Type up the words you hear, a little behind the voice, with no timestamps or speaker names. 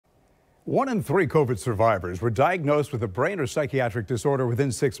1 in 3 COVID survivors were diagnosed with a brain or psychiatric disorder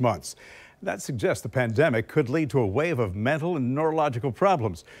within 6 months. That suggests the pandemic could lead to a wave of mental and neurological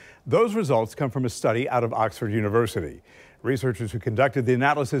problems. Those results come from a study out of Oxford University. Researchers who conducted the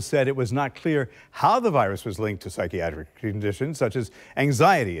analysis said it was not clear how the virus was linked to psychiatric conditions such as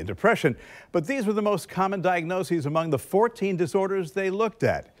anxiety and depression, but these were the most common diagnoses among the 14 disorders they looked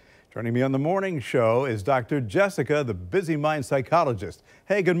at. Joining me on the morning show is Dr. Jessica, the Busy Mind Psychologist.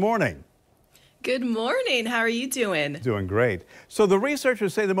 Hey, good morning. Good morning. How are you doing? Doing great. So the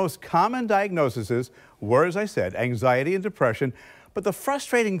researchers say the most common diagnoses were, as I said, anxiety and depression. But the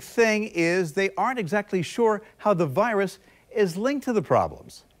frustrating thing is they aren't exactly sure how the virus is linked to the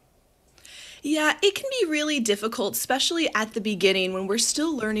problems. Yeah, it can be really difficult, especially at the beginning when we're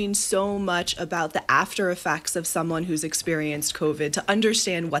still learning so much about the after effects of someone who's experienced COVID to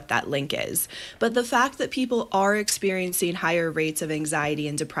understand what that link is. But the fact that people are experiencing higher rates of anxiety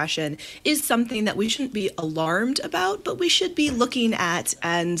and depression is something that we shouldn't be alarmed about, but we should be looking at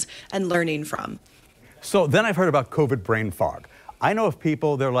and learning from. So then I've heard about COVID brain fog. I know of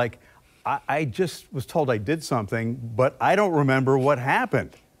people, they're like, I just was told I did something, but I don't remember what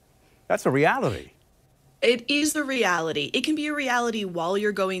happened. That's a reality. It is the reality. It can be a reality while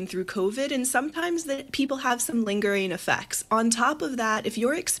you're going through COVID, and sometimes that people have some lingering effects. On top of that, if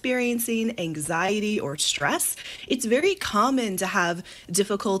you're experiencing anxiety or stress, it's very common to have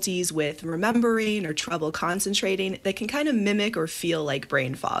difficulties with remembering or trouble concentrating that can kind of mimic or feel like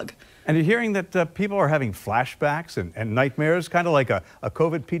brain fog. And you're hearing that people are having flashbacks and nightmares, kind of like a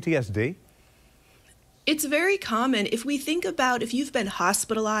COVID PTSD? It's very common. If we think about if you've been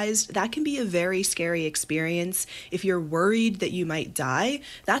hospitalized, that can be a very scary experience. If you're worried that you might die,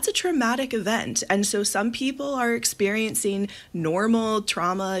 that's a traumatic event. And so some people are experiencing normal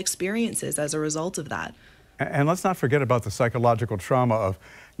trauma experiences as a result of that. And let's not forget about the psychological trauma of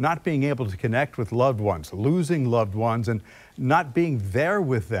not being able to connect with loved ones, losing loved ones, and not being there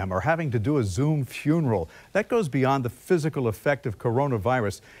with them or having to do a Zoom funeral. That goes beyond the physical effect of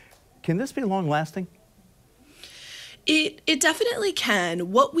coronavirus. Can this be long-lasting? It definitely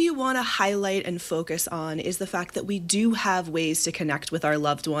can. What we want to highlight and focus on is the fact that we do have ways to connect with our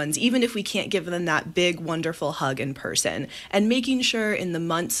loved ones, even if we can't give them that big, wonderful hug in person, and making sure in the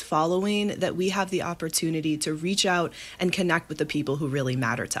months following that we have the opportunity to reach out and connect with the people who really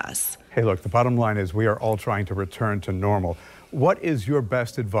matter to us. Hey, look, the bottom line is we are all trying to return to normal. What is your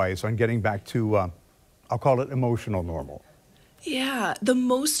best advice on getting back to, I'll call it emotional normal? Yeah, the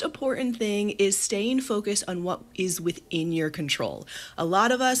most important thing is staying focused on what is within your control. A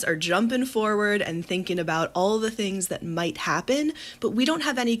lot of us are jumping forward and thinking about all the things that might happen, but we don't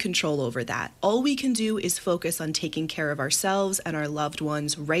have any control over that. All we can do is focus on taking care of ourselves and our loved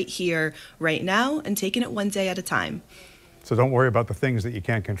ones right here, right now, and taking it one day at a time. So don't worry about the things that you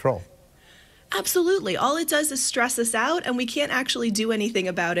can't control. Absolutely. All it does is stress us out, and we can't actually do anything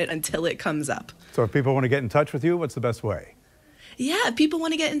about it until it comes up. So if people want to get in touch with you, what's the best way? Yeah, if people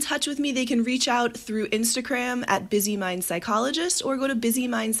want to get in touch with me, they can reach out through Instagram at Busy Mind Psychologist or go to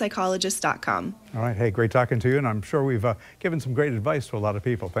busymindpsychologist.com. All right. Hey, great talking to you. And I'm sure we've given some great advice to a lot of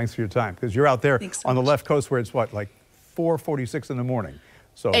people. Thanks for your time. Because you're out there on the left coast where it's what, like 4:46 in the morning.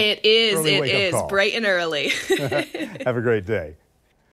 So it is bright and early. Have a great day.